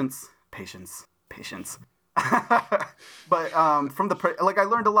patience. But from I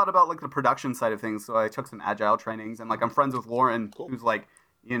learned a lot about like the production side of things, so I took some agile trainings, and like I'm friends with Lauren, cool, who's like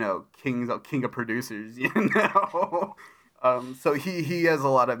king of producers, so he has a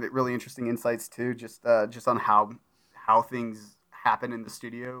lot of really interesting insights too, just on how things happen in the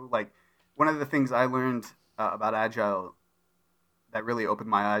studio. Like, one of the things I learned about agile that really opened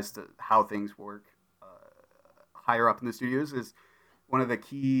my eyes to how things work higher up in the studios is, one of the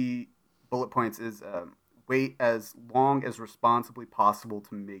key bullet points is wait as long as responsibly possible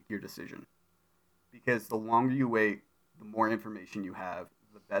to make your decision. Because the longer you wait, the more information you have,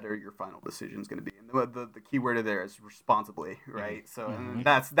 the better your final decision is going to be. And the key word there is responsibly, right? So and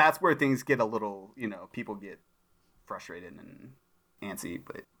that's where things get a little, people get frustrated and antsy,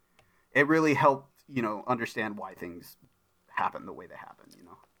 but it really helped, understand why things happen the way they happen,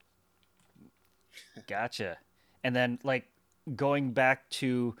 Gotcha. And then, like, going back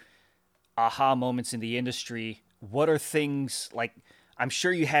to aha moments in the industry, what are things like, I'm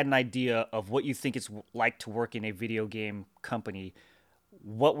sure you had an idea of what you think it's like to work in a video game company.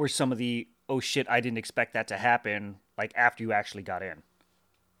 What were some of the, oh shit, I didn't expect that to happen, like, after you actually got in?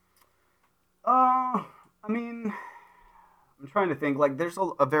 I mean, I'm trying to think. Like, there's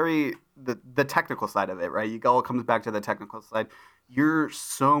a very the technical side of it, right? It all comes back to the technical side. You're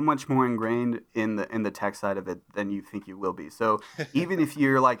so much more ingrained in the tech side of it than you think you will be. So even if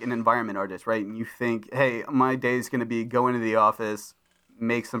you're like an environment artist, right, and you think, hey, my day is going to be go into the office,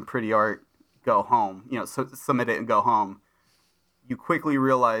 make some pretty art, go home, submit it and go home. You quickly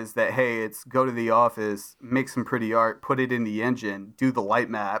realize that, hey, it's go to the office, make some pretty art, put it in the engine, do the light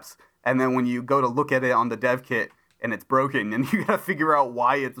maps, and then when you go to look at it on the dev kit and it's broken, and you got to figure out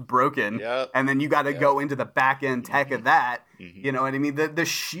why it's broken, and then you got to go into the back end tech of that. You know what I mean? The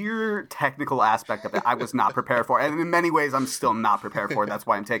sheer technical aspect of it, I was not prepared for, and in many ways, I'm still not prepared for. That's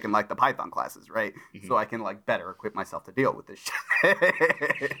why I'm taking like the Python classes, right? So I can like better equip myself to deal with this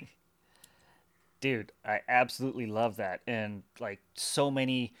shit. Dude, I absolutely love that. And like, so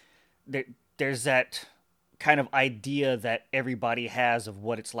many, there's that kind of idea that everybody has of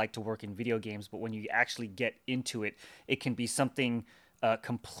what it's like to work in video games, but when you actually get into it, it can be something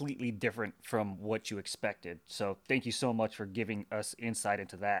completely different from what you expected. So thank you so much for giving us insight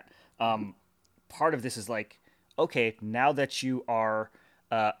into that. Part of this is like, okay, now that you are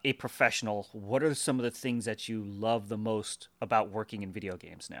a professional, what are some of the things that you love the most about working in video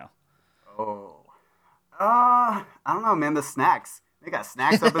games now? I don't know, man. The snacks. They got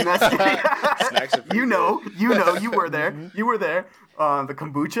snacks up in that street. Snacks are pretty you were there. You were there. The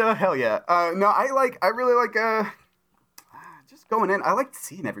kombucha, hell yeah. No, I really like just going in. I like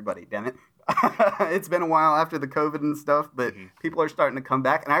seeing everybody, damn it. It's been a while after the COVID and stuff, but people are starting to come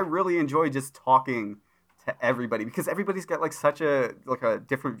back, and I really enjoy just talking to everybody, because everybody's got like such a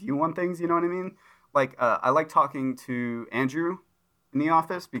different view on things, you know what I mean? Like, I like talking to Andrew in the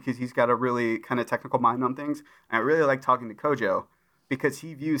office because he's got a really kind of technical mind on things, and I really like talking to Kojo because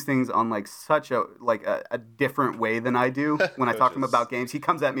he views things on like such a different way than I do. When I talk to him about games, he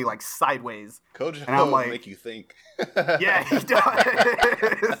comes at me like sideways. Coach and I'm like, make you think. Yeah, he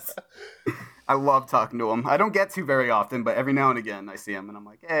does. I love talking to him. I don't get to very often, but every now and again I see him and I'm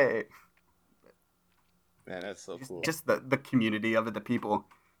like, hey. Man, that's so cool. Just the community of it, the people,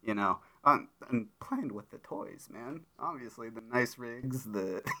 you know, and playing with the toys, man. Obviously, the nice rigs,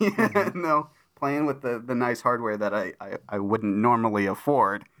 playing with the nice hardware that I wouldn't normally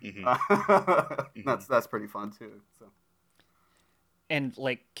afford. That's pretty fun too. So. And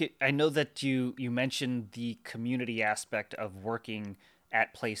like, I know that you mentioned the community aspect of working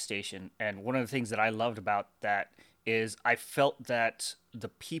at PlayStation, and one of the things that I loved about that is I felt that the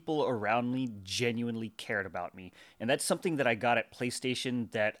people around me genuinely cared about me. And that's something that I got at PlayStation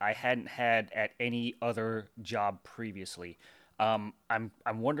that I hadn't had at any other job previously. I'm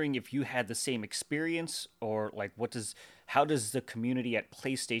wondering if you had the same experience, or like how does the community at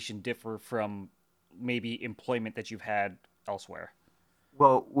PlayStation differ from maybe employment that you've had elsewhere?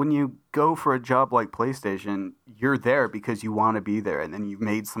 Well, when you go for a job like PlayStation, you're there because you want to be there, and then you've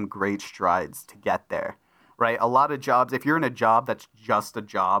made some great strides to get there. Right, a lot of jobs. If you're in a job that's just a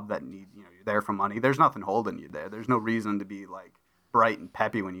job that you're there for money, there's nothing holding you there. There's no reason to be like bright and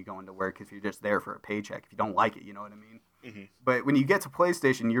peppy when you go into work if you're just there for a paycheck. If you don't like it, you know what I mean. Mm-hmm. But when you get to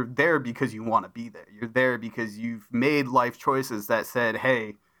PlayStation, you're there because you want to be there. You're there because you've made life choices that said,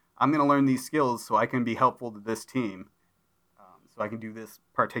 "Hey, I'm going to learn these skills so I can be helpful to this team, so I can do this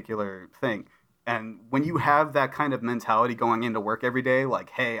particular thing." And when you have that kind of mentality going into work every day,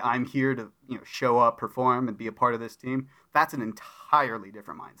 like, hey, I'm here to show up, perform, and be a part of this team, that's an entirely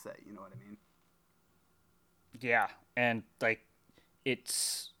different mindset. You know what I mean? Yeah, and like,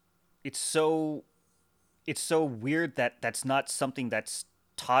 it's so weird that that's not something that's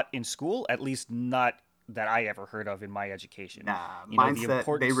taught in school, at least not that I ever heard of in my education. Nah,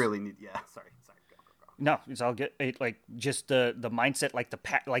 mindset, they really need. Yeah, sorry. No, it's all good. Like just the mindset, like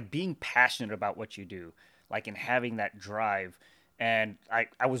like being passionate about what you do, like, and having that drive. And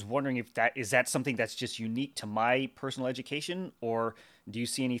I was wondering if that is something that's just unique to my personal education, or do you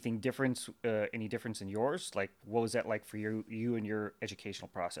see any difference in yours? Like, what was that like for you and your educational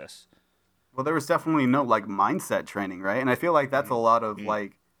process? Well, there was definitely no like mindset training, right? And I feel like that's a lot of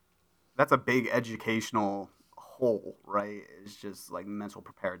like, that's a big educational hole, right? It's just like mental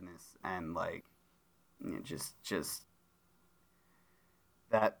preparedness and like, just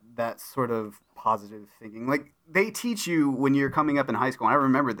that sort of positive thinking. Like, they teach you when you're coming up in high school, and I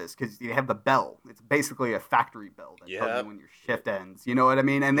remember this because you have the bell. It's basically a factory bell that tells you when your shift ends. You know what I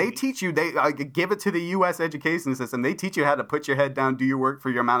mean? And they teach you, they give it to the U.S. education system. They teach you how to put your head down, do your work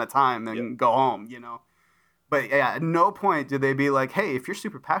for your amount of time, and go home, But yeah, at no point do they be like, hey, if you're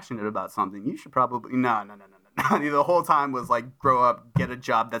super passionate about something, you should probably... No. The whole time was like, grow up, get a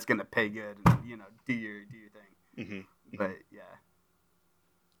job that's going to pay good, and, do your thing. Mm-hmm. But yeah.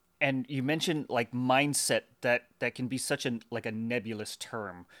 And you mentioned like mindset, that can be such a nebulous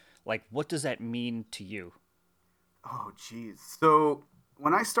term. Like, what does that mean to you? Oh, geez. So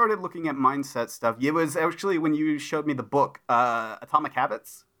when I started looking at mindset stuff, it was actually when you showed me the book, Atomic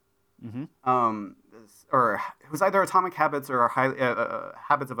Habits. Mm-hmm. Or it was either Atomic Habits or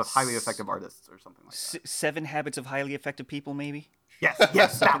Habits of Highly Effective Artists or something like that. 7 Habits of Highly Effective People, maybe? Yes,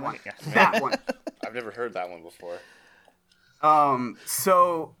 that one. That one. I've never heard that one before.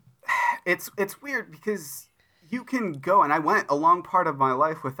 So it's weird because you can go, and I went a long part of my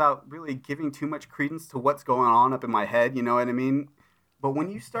life without really giving too much credence to what's going on up in my head, you know what I mean? But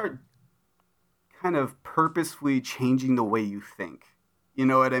when you start kind of purposefully changing the way you think, you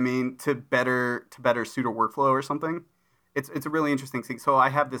know what I mean, to better suit a workflow or something, it's a really interesting thing. So I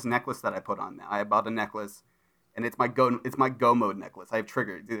have this necklace that I put on now. I bought a necklace, and it's my go mode necklace. I have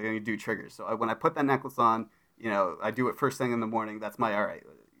triggers. I do triggers. So when I put that necklace on, I do it first thing in the morning. That's my all right.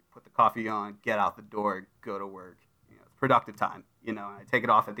 Put the coffee on, get out the door, go to work. It's productive time. I take it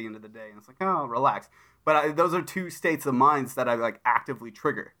off at the end of the day, and it's like, oh, relax. But those are two states of minds that I like actively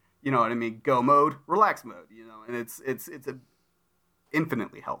trigger. You know what I mean? Go mode, relax mode. And it's a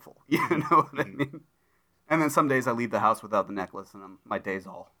infinitely helpful. You know what I mean? And then some days I leave the house without the necklace, and my day's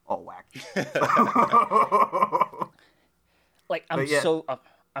all wacky. Like,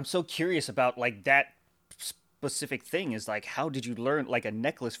 I'm so curious about like that specific thing. Is like, how did you learn like a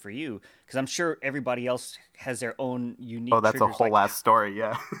necklace for you? Because I'm sure everybody else has their own unique. Oh, that's triggers. A whole last story.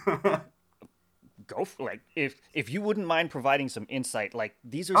 Yeah. Go for like if you wouldn't mind providing some insight. Like,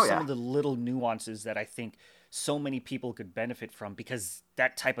 these are some of the little nuances that I think so many people could benefit from, because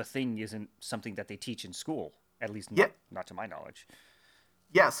that type of thing isn't something that they teach in school, at least not to my knowledge.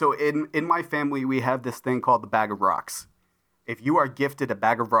 Yeah, so in my family, we have this thing called the bag of rocks. if you are gifted a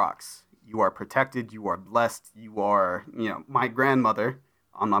bag of rocks, you are protected, you are blessed, you are, my grandmother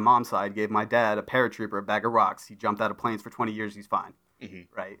on my mom's side gave my dad, a paratrooper, a bag of rocks. He jumped out of planes for 20 years, he's fine,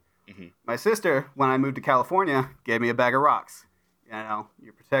 right? My sister, when I moved to California, gave me a bag of rocks.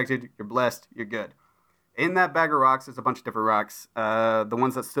 You're protected, you're blessed, you're good. In that bag of rocks, there's a bunch of different rocks. The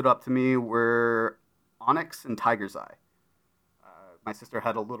ones that stood up to me were onyx and tiger's eye. My sister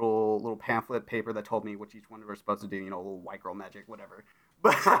had a little pamphlet paper that told me what each one we were supposed to do, a little white girl magic, whatever.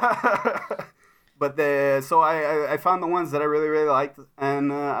 So I found the ones that I really, really liked,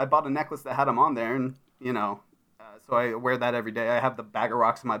 and I bought a necklace that had them on there, and, so I wear that every day. I have the bag of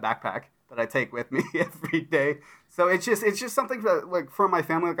rocks in my backpack that I take with me every day. So it's just something that, like, for my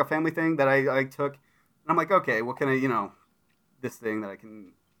family, like a family thing that I took. And I'm like, okay, what can I, this thing that I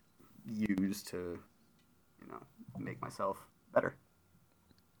can use to, make myself better.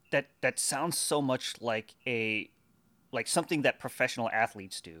 That sounds so much like something that professional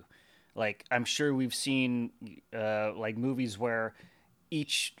athletes do. Like, I'm sure we've seen like movies where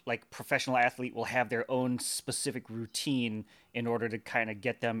each like professional athlete will have their own specific routine in order to kind of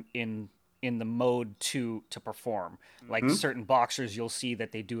get them in the mode to perform. Like certain boxers, you'll see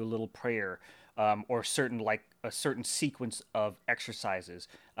that they do a little prayer, or a certain sequence of exercises.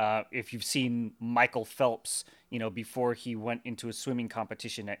 If you've seen Michael Phelps, before he went into a swimming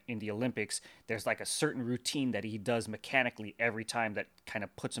competition in the Olympics, there's like a certain routine that he does mechanically every time that kind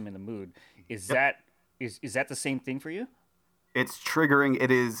of puts him in the mood. Is that the same thing for you? It's triggering. It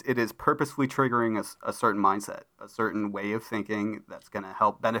is purposefully triggering a certain mindset, a certain way of thinking that's going to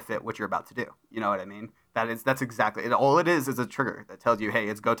help benefit what you're about to do. You know what I mean? That's exactly it. All it is a trigger that tells you, hey,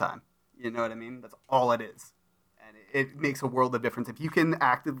 it's go time. You know what I mean? That's all it is. And it makes a world of difference. If you can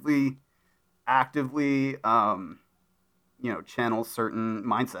actively, channel certain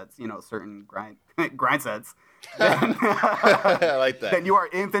mindsets, certain grind sets, then, I like that. Then you are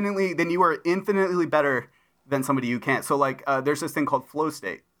infinitely better than somebody who can't. So like, there's this thing called flow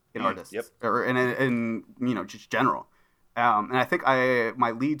state in artists, or in just general. And I think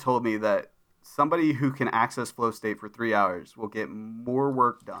my lead told me that somebody who can access flow state for 3 hours will get more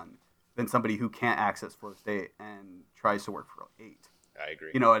work done than somebody who can't access flow state and tries to work for 8. I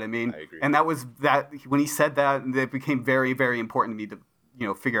agree. You know what I mean? I agree. And that was that when he said that, it became very, very important to me to,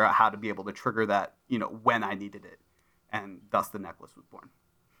 figure out how to be able to trigger that, when I needed it. And thus the necklace was born.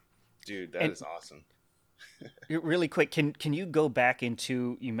 Dude, that is awesome. Really quick, can you go back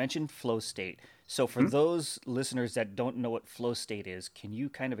into, you mentioned flow state. So for those listeners that don't know what flow state is, can you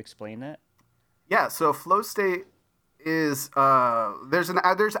kind of explain that? Yeah, so flow state is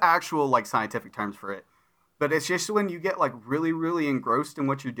there's actual like scientific terms for it, but it's just when you get like really, really engrossed in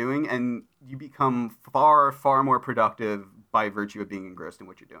what you're doing and you become far, far more productive by virtue of being engrossed in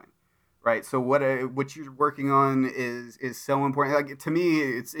what you're doing. Right. So what you're working on is so important. Like, to me,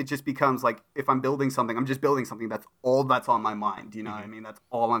 it just becomes like, if I'm building something, I'm just building something. That's all that's on my mind. You know what I mean? That's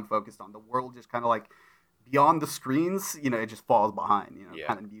all I'm focused on. The world just kind of like beyond the screens, it just falls behind,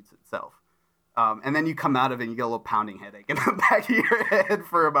 kind of mutes itself. And then you come out of it and you get a little pounding headache in the back of your head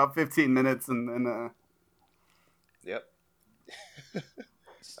for about 15 minutes. Yep.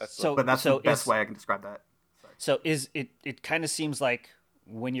 But that's the best way I can describe that. Sorry. So it kind of seems like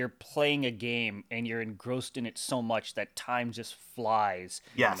when you're playing a game and you're engrossed in it so much that time just flies.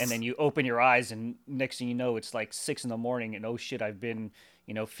 Yes. And then you open your eyes and next thing you know, it's like 6 a.m. and oh shit, I've been,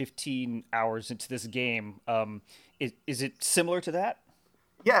 15 hours into this game. Is it similar to that?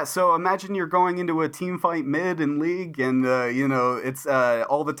 Yeah, so imagine you're going into a team fight mid in League and, it's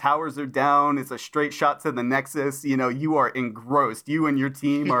all the towers are down. It's a straight shot to the Nexus. You are engrossed. You and your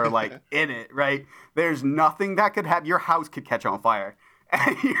team are like in it, right? There's nothing that could have, your house could catch on fire.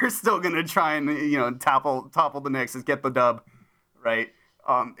 And you're still going to try and, topple the Nexus, get the dub, right?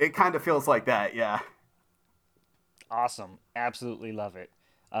 It kind of feels like that, yeah. Awesome. Absolutely love it.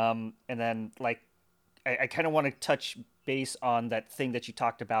 And then, like, I kind of want to touch base on that thing that you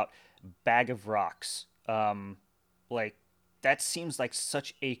talked about, bag of rocks. Like, that seems like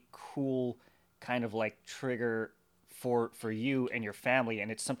such a cool kind of, like, trigger for you and your family,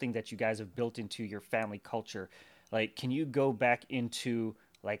 and it's something that you guys have built into your family culture. Like, can you go back into,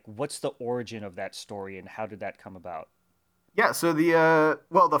 like, what's the origin of that story and how did that come about? Yeah, so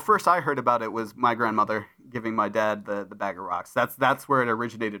the first I heard about it was my grandmother giving my dad the bag of rocks. That's where it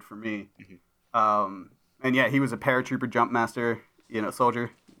originated for me. Mm-hmm. And yeah, he was a paratrooper jump master,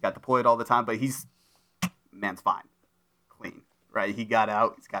 soldier. He got deployed all the time, but man's fine, clean, right? He got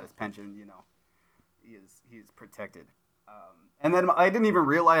out, he's got his pension, he is protected. And then I didn't even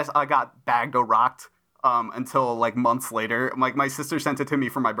realize I got bagged or rocked until like months later. Like, my sister sent it to me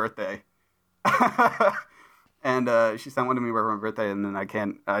for my birthday. And she sent one to me for my birthday, and then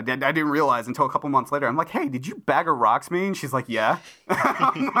I didn't realize until a couple months later. I'm like, hey, did you bag of rocks me? And she's like, yeah.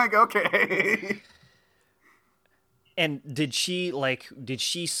 I'm like, okay. And did she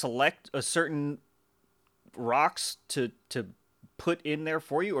select a certain rocks to put in there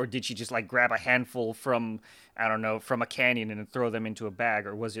for you, or did she just like grab a handful from, I don't know, from a canyon and throw them into a bag,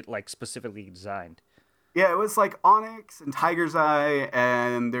 or was it like specifically designed? Yeah, it was like onyx and tiger's eye,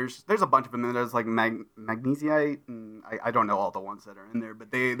 and there's a bunch of them. And there's like magnesite, and I don't know all the ones that are in there,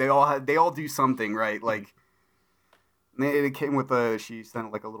 but they all do something, right? Like it came with she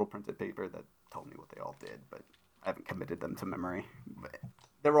sent like a little printed paper that told me what they all did, but I haven't committed them to memory. But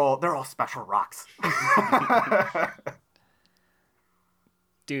they're all special rocks.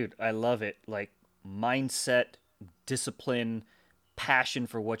 Dude, I love it. Like mindset, discipline, passion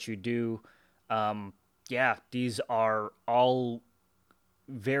for what you do. Yeah, these are all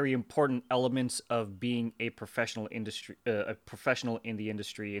very important elements of being a professional in the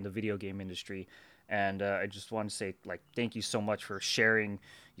industry, in the video game industry. And I just want to say, like, thank you so much for sharing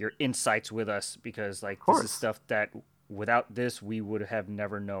your insights with us, because, like, this is stuff that without this, we would have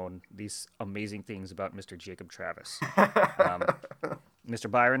never known these amazing things about Mr. Jacob Travis.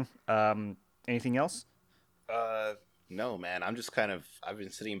 Mr. Byron, anything else? No, man. I'm just I've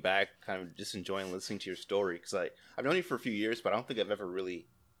been sitting back, kind of just enjoying listening to your story, because I've known you for a few years, but I don't think I've ever really...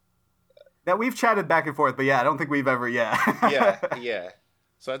 That we've chatted back and forth, but yeah, I don't think we've ever, yeah.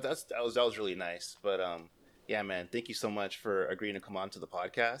 So that was really nice. But yeah, man, thank you so much for agreeing to come on to the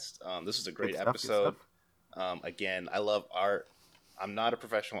podcast. This was a great episode. Again, I love art. I'm not a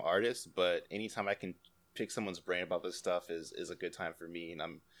professional artist, but anytime I can pick someone's brain about this stuff is a good time for me, and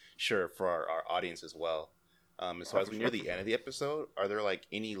I'm sure for our audience as well. And so as we near the end of the episode, are there like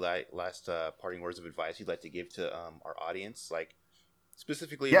any last parting words of advice you'd like to give to our audience? Like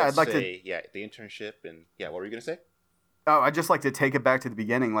specifically, I'd like to... the internship, and what were you gonna say? Oh, I'd just like to take it back to the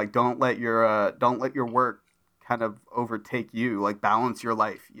beginning. Like, don't let your work kind of overtake you. Like, balance your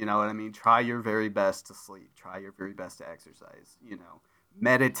life. You know what I mean? Try your very best to sleep. Try your very best to exercise. You know,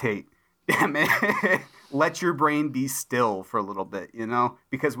 meditate. Yeah, man. Let your brain be still for a little bit. You know,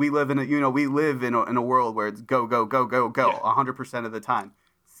 because we live in a world where it's go 100% of the time.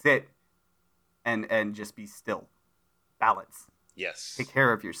 Sit and just be still. Balance. Yes. Take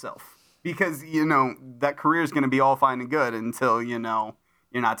care of yourself. Because, that career is going to be all fine and good until, you're not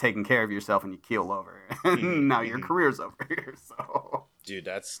taking care of yourself and you keel over. And now your career's over here. So, dude,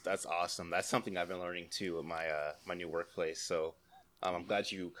 that's awesome. That's something I've been learning too at my new workplace. So I'm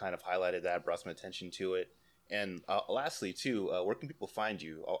glad you kind of highlighted that, brought some attention to it. And lastly, too, where can people find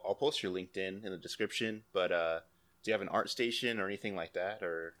you? I'll post your LinkedIn in the description, but do you have an art station or anything like that,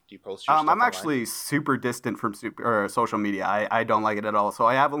 or do you post your stuff I'm online? actually super distant from social media. I don't like it at all. So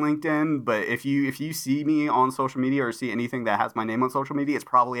I have a LinkedIn, but if you see me on social media or see anything that has my name on social media, it's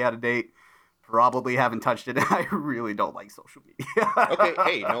probably out of date. Probably haven't touched it. I really don't like social media. Okay,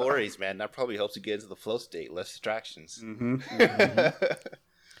 hey, no worries, man. That probably helps you get into the flow state, less distractions. All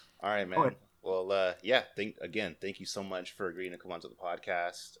right, man. Boy. Well, thank you so much for agreeing to come onto the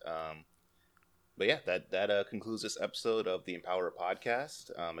podcast. But yeah, that concludes this episode of the Empower Podcast.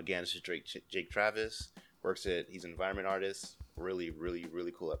 Again, this is Jake Travis. He's an environment artist. Really, really,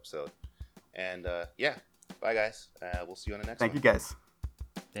 really cool episode. And bye guys. We'll see you on the next one. Thank you guys.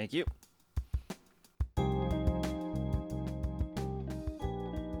 Thank you.